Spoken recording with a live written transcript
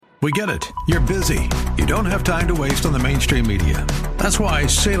We get it. You're busy. You don't have time to waste on the mainstream media. That's why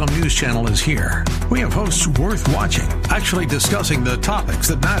Salem News Channel is here. We have hosts worth watching, actually discussing the topics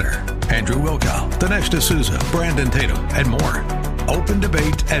that matter. Andrew Wilkow, Dinesh D'Souza, Brandon Tatum, and more. Open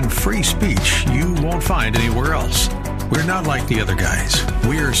debate and free speech you won't find anywhere else. We're not like the other guys.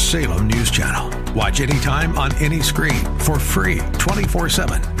 We're Salem News Channel. Watch anytime on any screen for free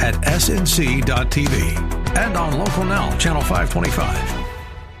 24/7 at snc.tv and on Local Now, Channel 525.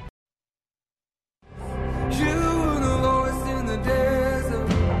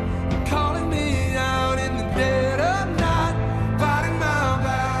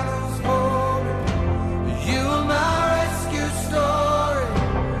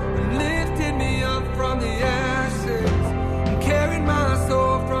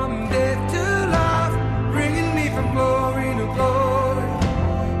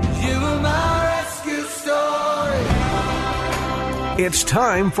 It's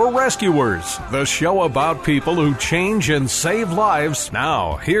time for Rescuers, the show about people who change and save lives.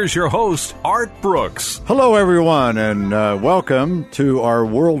 Now, here's your host, Art Brooks. Hello, everyone, and welcome to our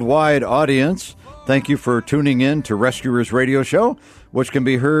worldwide audience. Thank you for tuning in to Rescuers Radio Show, which can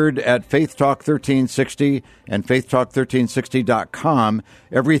be heard at Faith Talk 1360 and faithtalk1360.com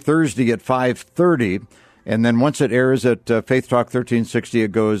every Thursday at 5:30. And then once it airs at Faith Talk 1360,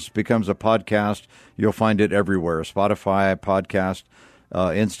 it becomes a podcast. You'll find it everywhere: Spotify, podcast,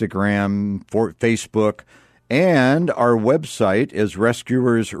 Instagram, Facebook, and our website is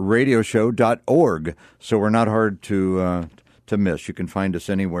rescuersradioshow.org. So we're not hard to miss. You can find us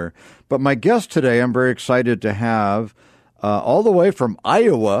anywhere. But my guest today, I'm very excited to have, all the way from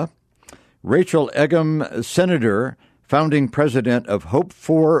Iowa, Rachel Eggum, Senator, founding president of Hope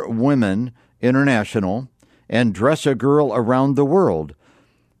for Women International, and Dress a Girl Around the World.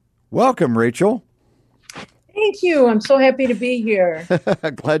 Welcome, Rachel. Thank you. I'm so happy to be here.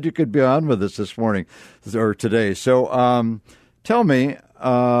 Glad you could be on with us this morning or today. So tell me,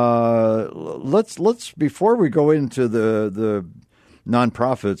 let's before we go into the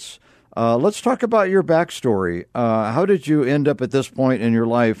nonprofits, let's talk about your backstory. How did you end up at this point in your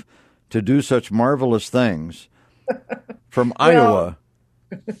life to do such marvelous things from Iowa?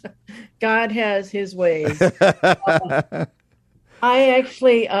 God has his ways. I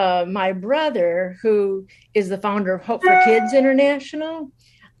actually, my brother, who is the founder of Hope for Kids International,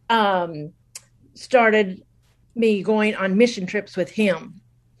 started me going on mission trips with him.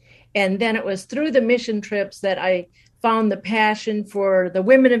 And then it was through the mission trips that I found the passion for the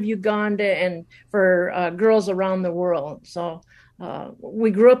women of Uganda and for girls around the world. So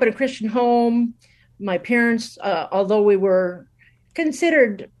we grew up in a Christian home. My parents, although we were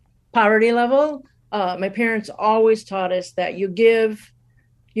considered poverty level, my parents always taught us that you can't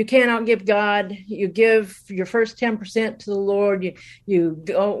outgive God. You give your first 10% to the Lord.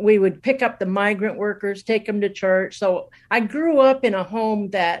 We would pick up the migrant workers, take them to church. So I grew up in a home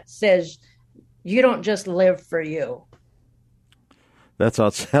that says you don't just live for you. That's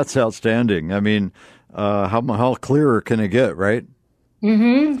outstanding. I mean, how clearer can it get, right?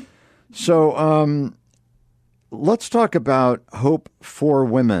 Mm-hmm. So, let's talk about Hope for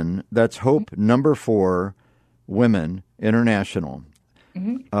Women. That's Hope number 4 Women International.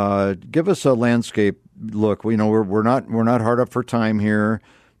 Mm-hmm. Give us a landscape look. We know we're not hard up for time here.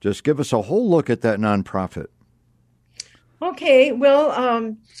 Just give us a whole look at that nonprofit. Okay.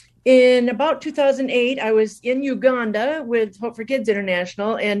 Well, in about 2008, I was in Uganda with Hope for Kids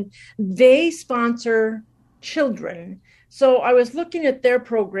International, and they sponsor children. So I was looking at their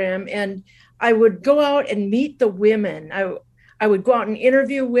program, and I would go out and meet the women. I would go out and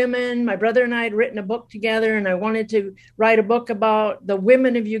interview women. My brother and I had written a book together, and I wanted to write a book about the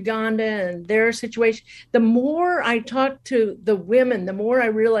women of Uganda and their situation. The more I talked to the women, the more I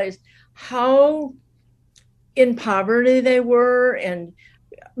realized how in poverty they were. And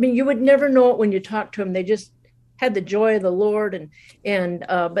I mean, you would never know it when you talked to them. They just had the joy of the Lord.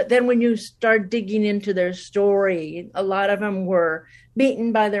 But then when you start digging into their story, a lot of them were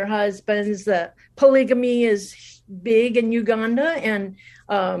beaten by their husbands. The polygamy is big in Uganda. And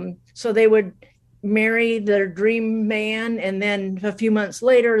so they would marry their dream man. And then a few months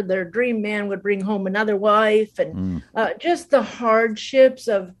later, their dream man would bring home another wife. And just the hardships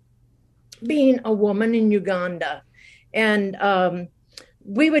of being a woman in Uganda. And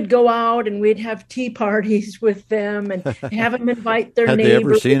we would go out and we'd have tea parties with them and have them invite their neighbors. Had they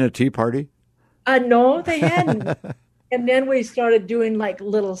ever seen a tea party? No, they hadn't. And then we started doing like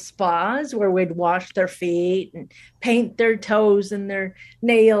little spas where we'd wash their feet and paint their toes and their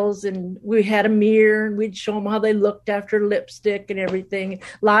nails. And we had a mirror and we'd show them how they looked after lipstick and everything.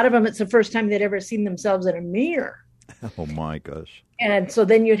 A lot of them, it's the first time they'd ever seen themselves in a mirror. Oh my gosh. And so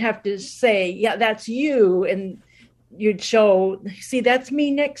then you'd have to say, yeah, that's you. And you'd show, see, that's me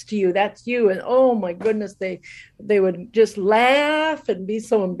next to you. That's you. And oh my goodness, they would just laugh and be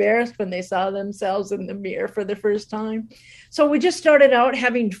so embarrassed when they saw themselves in the mirror for the first time. So we just started out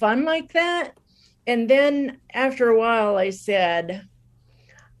having fun like that. And then after a while, I said,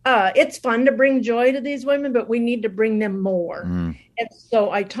 it's fun to bring joy to these women, but we need to bring them more. And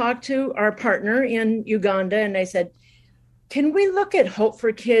so I talked to our partner in Uganda and I said, can we look at Hope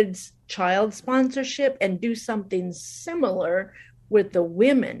for Kids child sponsorship and do something similar with the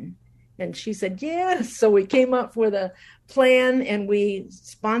women? And she said, yes. So we came up with a plan and we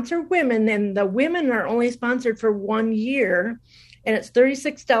sponsor women, and the women are only sponsored for 1 year, and it's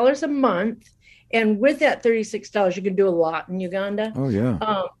 $36 a month. And with that $36, you can do a lot in Uganda. Oh,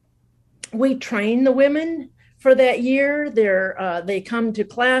 yeah. We train the women for that year. They come to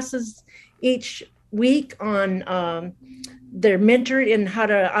classes each week on they're mentored in how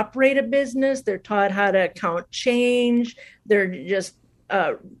to operate a business. They're taught how to count change. They're just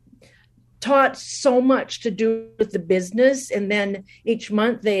taught so much to do with the business. And then each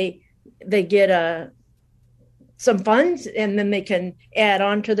month they get some funds, and then they can add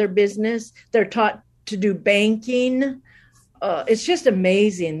on to their business. They're taught to do banking. It's just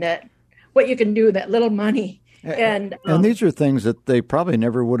amazing that what you can do with that little money. And these are things that they probably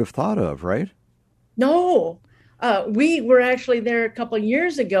never would have thought of, right? No. We were actually there a couple of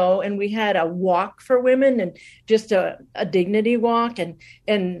years ago, and we had a walk for women, and just a dignity walk. And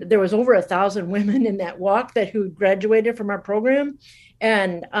there was over 1,000 women in that walk who graduated from our program.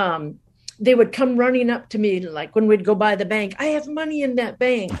 And they would come running up to me, like when we'd go by the bank, I have money in that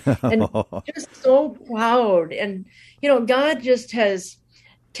bank, and just so proud. And, God just has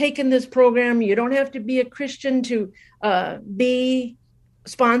taken this program. You don't have to be a Christian to be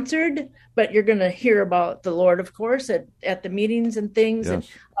sponsored, but you're going to hear about the Lord, of course, at the meetings and things. Yes.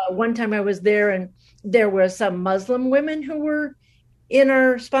 And one time I was there, and there were some Muslim women who were in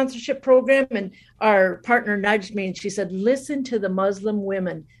our sponsorship program, and our partner nudged me and she said, listen to the Muslim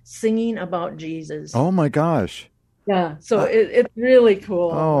women singing about Jesus. Oh my gosh. Yeah. So it's really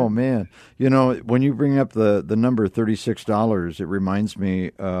cool. Oh man. When you bring up the number $36, it reminds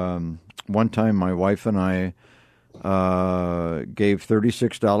me, one time my wife and I gave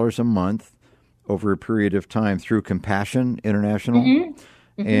 $36 a month over a period of time through Compassion International.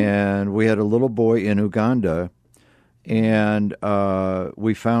 Mm-hmm. And we had a little boy in Uganda, and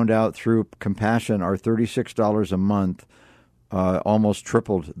we found out through Compassion our $36 a month almost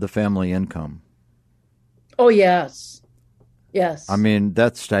tripled the family income. Oh, yes. Yes. I mean,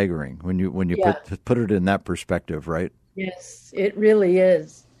 that's staggering when you put it in that perspective, right? Yes, it really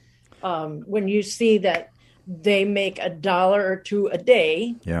is. When you see that they make $1 or $2 a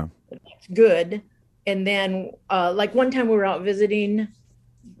day, yeah, that's good. And then, like one time we were out visiting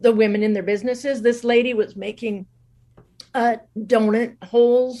the women in their businesses. This lady was making donut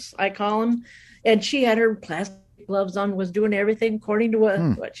holes, I call them, and she had her plastic gloves on, was doing everything according to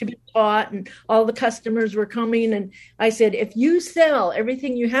what she'd been taught, and all the customers were coming. And I said, if you sell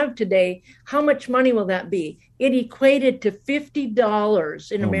everything you have today, how much money will that be? It equated to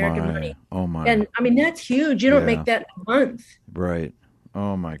 $50 in American money. Oh my! And I mean, that's huge. You don't make that in a month, right?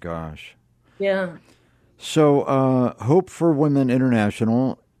 Oh my gosh! Yeah. So, Hope for Women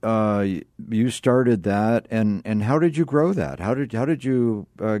International. You started that, and how did you grow that? How did you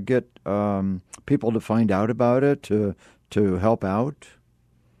get people to find out about it, to help out?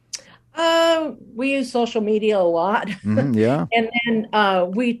 We use social media a lot. Mm-hmm, yeah. And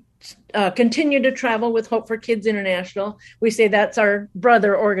then we continue to travel with Hope for Kids International. We say that's our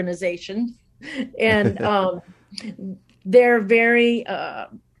brother organization. And they're very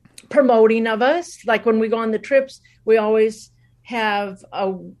promoting of us. Like when we go on the trips, we always have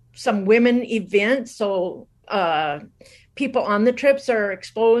some women events. So people on the trips are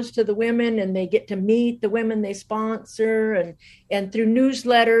exposed to the women, and they get to meet the women they sponsor, and through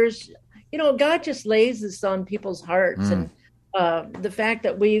newsletters. God just lays this on people's hearts. And the fact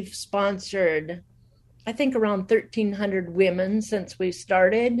that we've sponsored, I think, around 1,300 women since we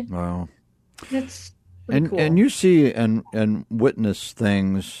started. Wow. That's pretty cool. And you see and witness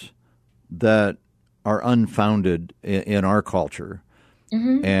things that are unfounded in our culture.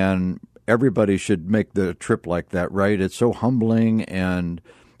 Mm-hmm. And everybody should make the trip like that, right? It's so humbling. And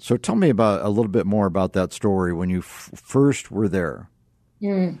so tell me a little bit more about that story when you first were there.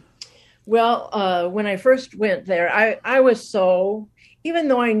 Well, when I first went there, I was so, even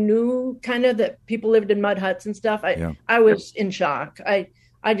though I knew kind of that people lived in mud huts and stuff, I was in shock.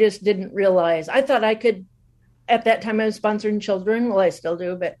 I just didn't realize. I thought I could, at that time I was sponsoring children. Well, I still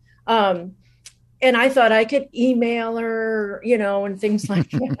do, but And I thought I could email her, and things like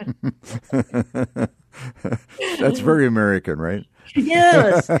that. That's very American, right?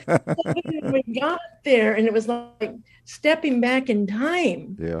 Yes. We got there, and it was like stepping back in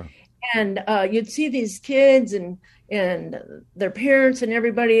time. Yeah. And you'd see these kids and their parents and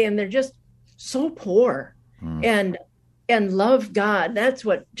everybody, and they're just so poor and love God. That's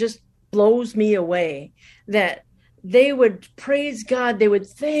what just blows me away, that they would praise God. They would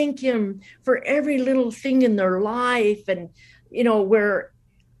thank him for every little thing in their life. And, where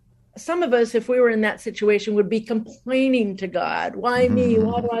some of us, if we were in that situation, would be complaining to God. Why me?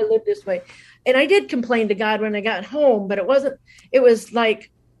 Why do I live this way? And I did complain to God when I got home, but it was like,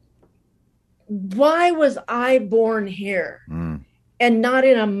 why was I born here and not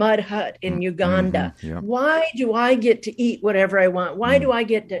in a mud hut in Uganda? Yeah. Why do I get to eat whatever I want? Why do I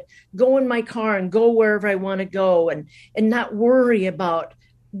get to go in my car and go wherever I want to go and not worry about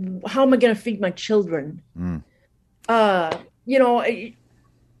how am I going to feed my children?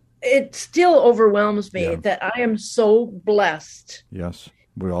 It still overwhelms me that I am so blessed. Yes,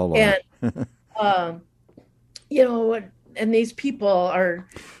 we all are. And, and these people are...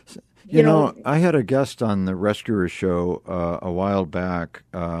 I had a guest on the Rescuers show a while back.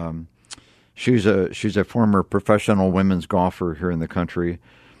 She's a former professional women's golfer here in the country,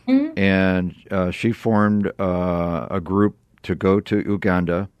 and she formed a group to go to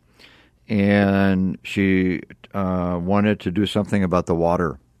Uganda, and she wanted to do something about the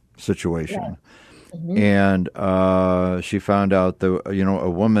water situation. And she found out that a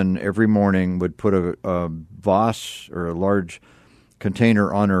woman every morning would put a vase or a large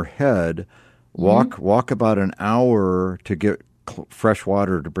container on her head, walk about an hour to get fresh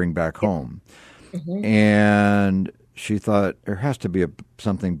water to bring back home. And she thought there has to be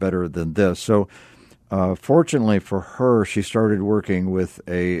something better than this. So fortunately for her, she started working with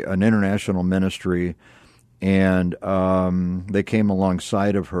an international ministry, and they came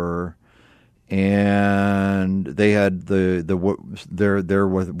alongside of her, and they had their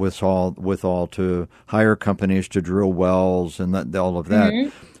withal to hire companies to drill wells and all of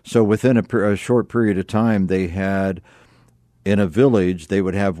that. So within a short period of time, they had, in a village, they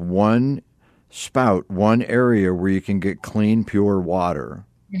would have one spout, one area where you can get clean, pure water.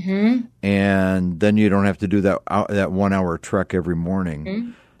 And then you don't have to do that 1 hour trek every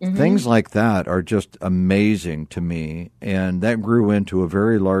morning. Things like that are just amazing to me, and that grew into a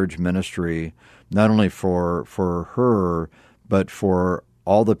very large ministry, not only for her, but for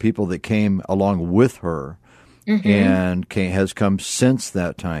all the people that came along with her, and has come since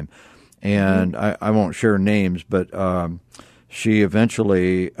that time. And I won't share names, but she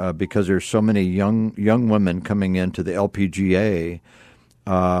eventually, because there's so many young women coming into the LPGA,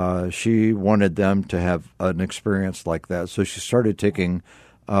 she wanted them to have an experience like that. So she started taking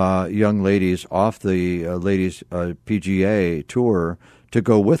young ladies off the ladies PGA tour to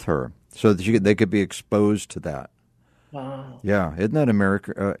go with her, so that they could be exposed to that. Wow. Yeah, isn't that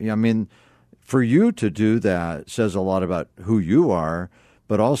America? I mean, for you to do that says a lot about who you are,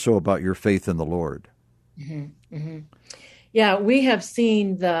 but also about your faith in the Lord. Yeah, we have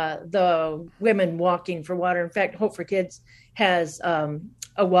seen the women walking for water. In fact, Hope for Kids has a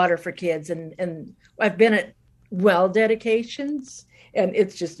Water for Kids, and I've been at well dedications. And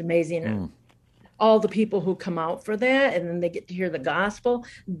it's just amazing. All the people who come out for that, and then they get to hear the gospel.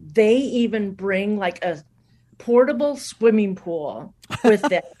 They even bring like a portable swimming pool with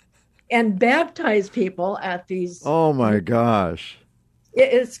them and baptize people at these. Oh my gosh.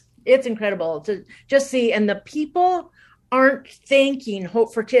 It's incredible to just see. And the people aren't thanking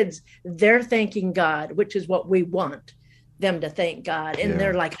Hope for Kids. They're thanking God, which is what we want them to thank God. And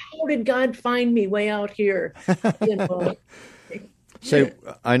they're like, how did God find me way out here? Say,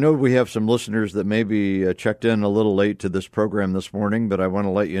 I know we have some listeners that maybe checked in a little late to this program this morning, but I want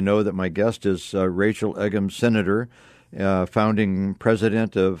to let you know that my guest is Rachel Eggum Senator, founding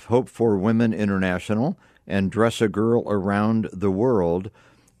president of Hope for Women International and Dress a Girl Around the World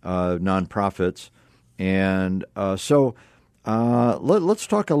nonprofits. And so let's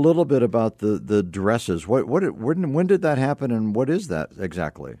talk a little bit about the dresses. When did that happen, and what is that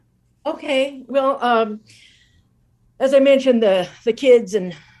exactly? Okay, well, as I mentioned, the kids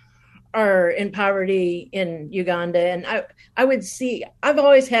are in poverty in Uganda, and I would see, I've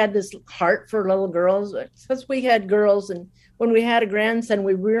always had this heart for little girls, since we had girls, and when we had a grandson,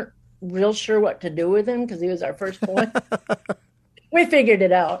 we weren't real sure what to do with him because he was our first boy. We figured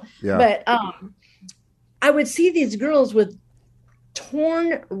it out. Yeah. But I would see these girls with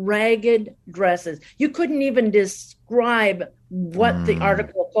torn, ragged dresses. You couldn't even describe what the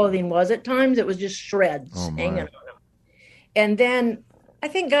article of clothing was at times. It was just shreds hanging on them. And then I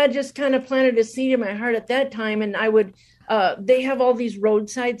think God just kind of planted a seed in my heart at that time. And I would, they have all these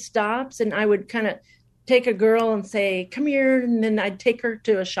roadside stops, and I would kind of take a girl and say, come here. And then I'd take her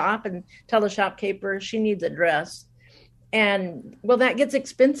to a shop and tell the shopkeeper she needs a dress. And well, that gets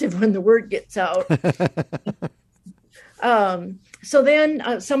expensive when the word gets out. So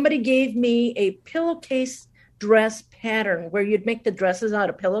then somebody gave me a pillowcase dress pattern where you'd make the dresses out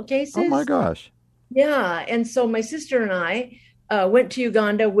of pillowcases. Oh my gosh. Yeah. And so my sister and I went to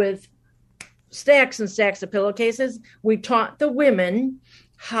Uganda with stacks and stacks of pillowcases. We taught the women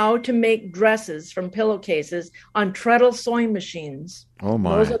how to make dresses from pillowcases on treadle sewing machines. Oh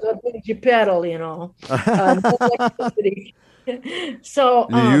my. Those are the things you pedal, you know. So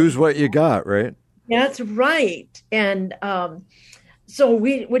you use what you got, right? That's right. And so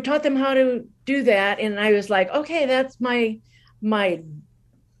we taught them how to do that. And I was like, okay, that's my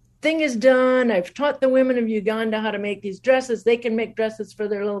thing is done. I've taught the women of Uganda how to make these dresses. They can make dresses for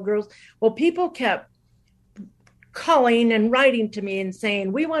their little girls. Well, people kept calling and writing to me and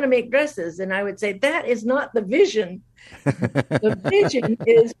saying, we want to make dresses. And I would say, that is not the vision. The vision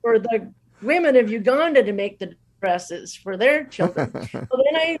is for the women of Uganda to make the dresses for their children. So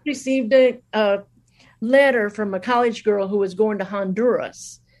then I received a letter from a college girl who was going to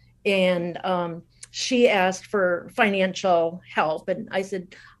Honduras, and she asked for financial help, and I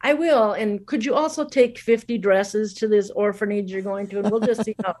said, I will, and could you also take 50 dresses to this orphanage you're going to, and we'll just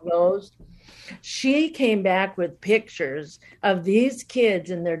see how it goes. She came back with pictures of these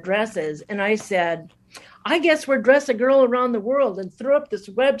kids in their dresses, and I said, I guess we're Dress a Girl Around the World, and threw up this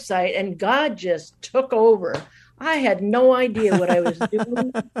website, and God just took over. I had no idea what I was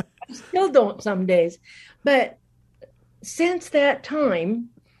doing. I still don't some days. But since that time,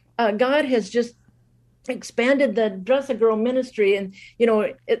 God has just expanded the Dress a Girl ministry. And, you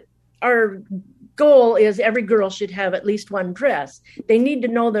know, our goal is every girl should have at least one dress. They need to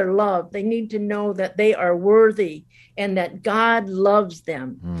know they're loved. They need to know that they are worthy and that God loves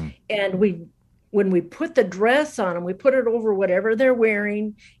them. And when we put the dress on them, we put it over whatever they're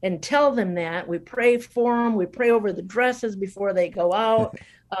wearing and tell them that. We pray for them. We pray over the dresses before they go out.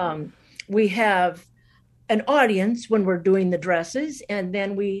 We have an audience when we're doing the dresses, and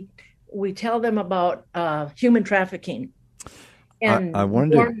then we tell them about human trafficking. And I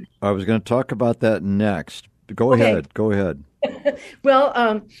was going to talk about that next. Go ahead.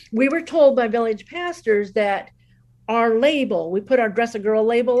 Well, we were told by village pastors that our label, we put our Dress a Girl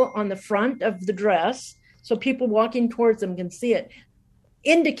label on the front of the dress so people walking towards them can see it,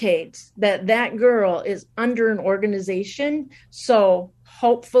 indicates that that girl is under an organization. So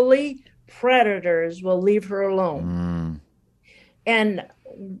hopefully predators will leave her alone. And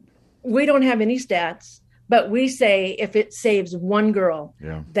we don't have any stats, but we say if it saves one girl,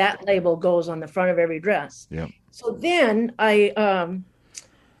 that label goes on the front of every dress. So then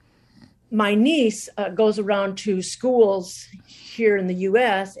my niece goes around to schools here in the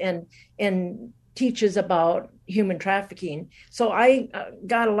U.S. and teaches about human trafficking. So I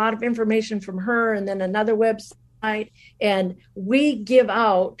got a lot of information from her, and then another website, and we give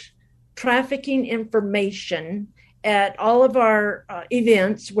out trafficking information at all of our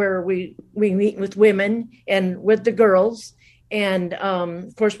events where we meet with women and with the girls. And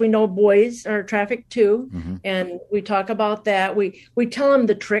of course, we know boys are trafficked too, and we talk about that. We tell them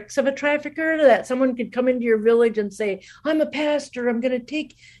the tricks of a trafficker, that someone could come into your village and say, I'm a pastor, I'm going to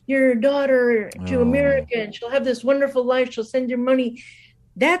take your daughter to America, and she'll have this wonderful life, she'll send you money.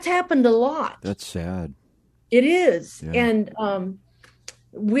 That's happened a lot. That's sad. It is. Yeah. And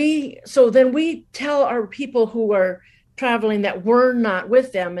then we tell our people who are traveling that we're not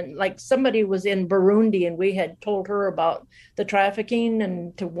with them. And like somebody was in Burundi, and we had told her about the trafficking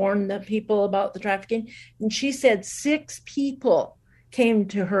and to warn the people about the trafficking. And she said 6 people came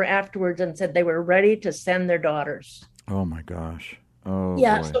to her afterwards and said they were ready to send their daughters. Oh my gosh. Oh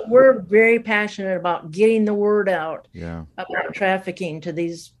yeah. boy. So we're very passionate about getting the word out about trafficking to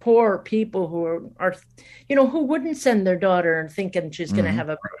these poor people who are, who wouldn't send their daughter thinking she's going to have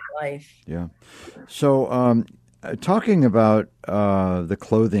a better life. Yeah. So, talking about the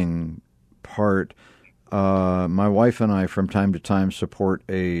clothing part, my wife and I, from time to time, support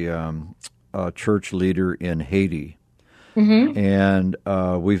a church leader in Haiti. And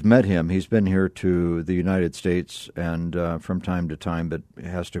we've met him. He's been here to the United States and from time to time, but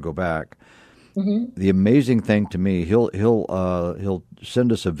has to go back. The amazing thing to me, he'll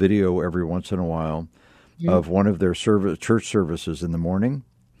send us a video every once in a while of one of their church services in the morning,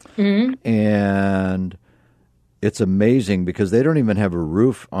 and it's amazing because they don't even have a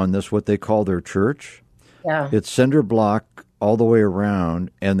roof on this, what they call their church. Yeah. It's cinder block all the way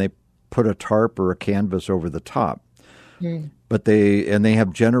around, and they put a tarp or a canvas over the top. But they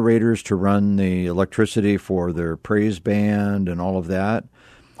have generators to run the electricity for their praise band and all of that.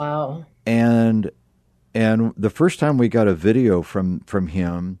 Wow. And the first time we got a video from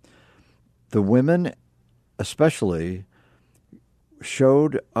him, the women especially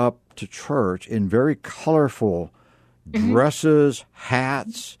showed up to church in very colorful dresses,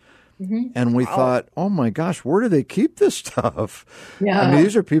 hats, and we thought, oh my gosh, where do they keep this stuff? Yeah. I mean,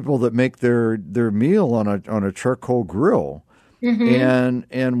 these are people that make their meal on a charcoal grill,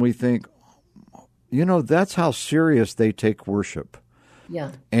 and we think, that's how serious they take worship.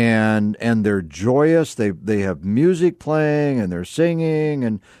 Yeah. And they're joyous. They have music playing and they're singing,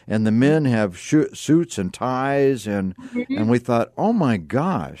 and the men have suits and ties, and we thought, oh my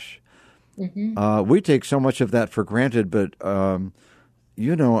gosh, we take so much of that for granted, but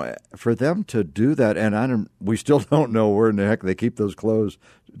for them to do that, and we still don't know where in the heck they keep those clothes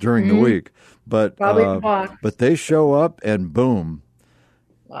during the week, but they show up and boom.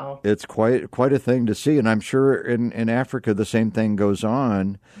 Wow. It's quite a thing to see, and I'm sure in Africa the same thing goes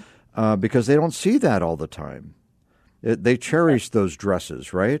on because they don't see that all the time. They cherish those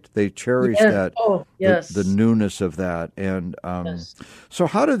dresses, right? They cherish that, the newness of that. And so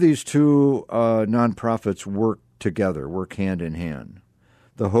how do these two nonprofits work together, work hand in hand?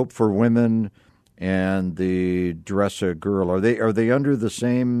 The Hope for Women and the Dress a Girl, are they under the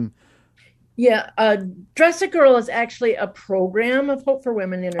same? Yeah, Dress a Girl is actually a program of Hope for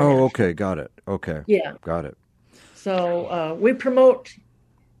Women International. Oh, okay, got it. Okay, yeah, got it. So we promote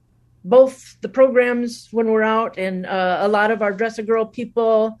both the programs when we're out, and a lot of our Dress a Girl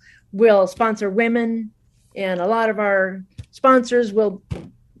people will sponsor women, and a lot of our sponsors will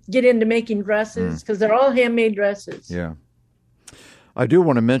get into making dresses because they're all handmade dresses. Yeah. I do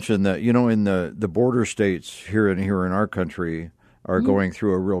want to mention that, in the border states here in our country are going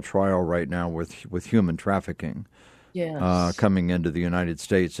through a real trial right now with human trafficking coming into the United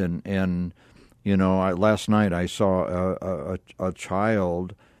States. And last night I saw a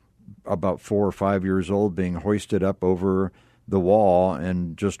child about 4 or 5 years old being hoisted up over the wall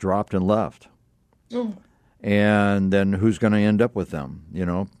and just dropped and left. Oh. And then who's going to end up with them?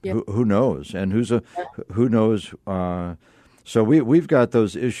 Who knows? And who knows? So we've got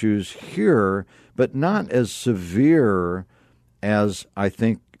those issues here, but not as severe as I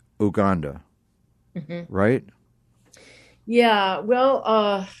think Uganda, right? Yeah.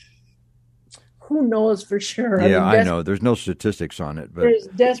 Well, who knows for sure? Yeah, I know. There's no statistics on it, but there's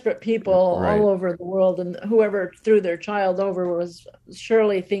desperate people all over the world, and whoever threw their child over was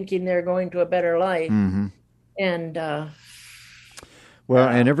surely thinking they're going to a better life. And and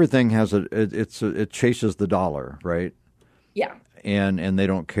everything has it chases the dollar, right? Yeah. And they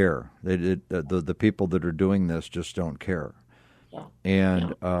don't care. The people that are doing this just don't care. Yeah.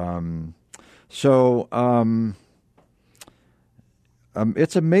 And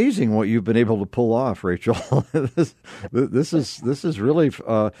it's amazing what you've been able to pull off, Rachel. this is really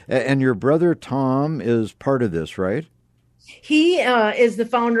and your brother Tom is part of this, right? He is the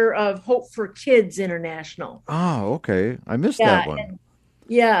founder of Hope for Kids International. Oh, okay. I missed that one.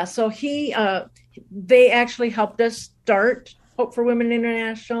 So they actually helped us start Hope for Women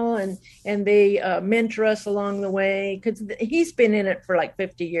International, and they mentor us along the way because he's been in it for like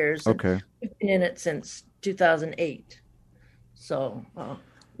 50 years. Okay. We've been in it since 2008. So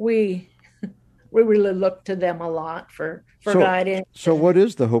we really look to them a lot for guidance. So what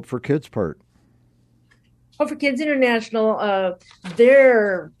is the Hope for Kids part? Hope for Kids International,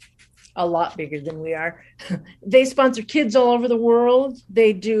 they're a lot bigger than we are. They sponsor kids all over the world.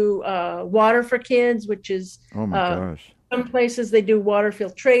 They do water for kids, which is oh my gosh. Some places they do water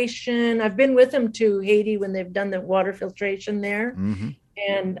filtration. I've been with them to Haiti when they've done the water filtration there.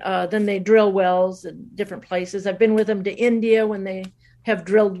 And then they drill wells in different places. I've been with them to India when they have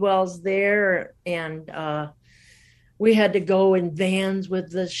drilled wells there. And we had to go in vans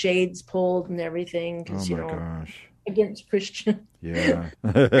with the shades pulled and everything. Cause, gosh. Against Christian. Yeah.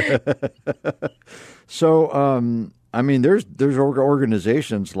 So, there's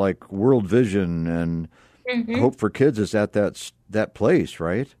organizations like World Vision and Hope for Kids is at that place,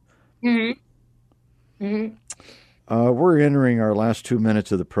 right? We're entering our last 2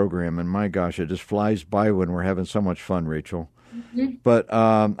 minutes of the program, and my gosh, it just flies by when we're having so much fun, Rachel. But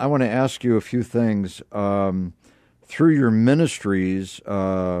I want to ask you a few things. Through your ministries,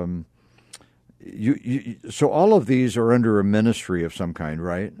 so all of these are under a ministry of some kind,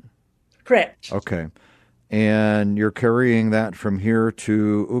 right? Correct. Okay. And you're carrying that from here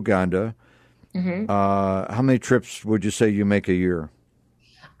to Uganda. How many trips would you say you make a year?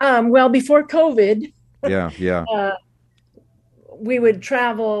 Well, before COVID, yeah. we would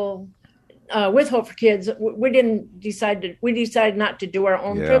travel with Hope for Kids, we decided not to do our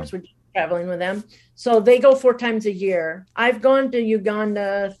own trips. We're just traveling with them. So they go 4 times a year. I've gone to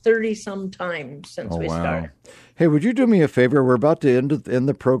Uganda 30 some times since we started. Hey, would you do me a favor? We're about to end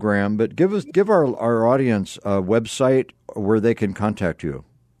the program, but give our audience a website where they can contact you.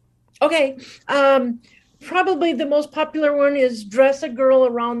 Okay. Probably the most popular one is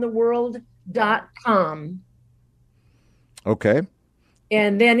dressagirlaroundtheworld.com. Okay.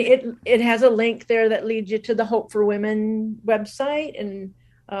 And then it has a link there that leads you to the Hope for Women website. And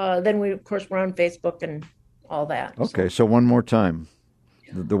then we're on Facebook and all that. Okay. So one more time,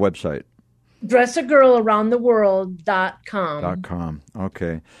 the website. dressagirlaroundtheworld.com.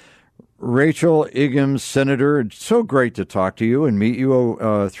 Okay. Rachel Iggams, Senator, it's so great to talk to you and meet you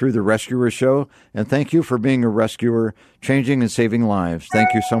through the Rescuer Show. And thank you for being a rescuer, changing and saving lives.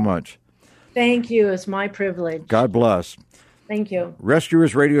 Thank you so much. Thank you. It's my privilege. God bless. Thank you.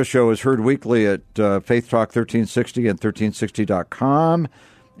 Rescuers Radio Show is heard weekly at Faith Talk 1360 and 1360.com.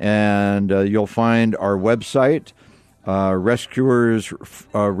 And you'll find our website,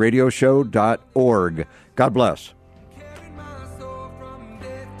 rescuersradioshow.org. God bless.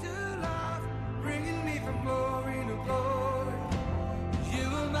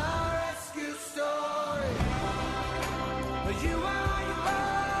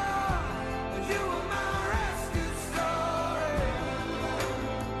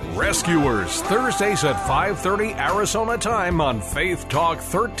 Rescuers, Thursdays at 5:30 Arizona time on Faith Talk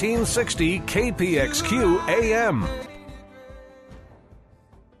 1360 KPXQ AM.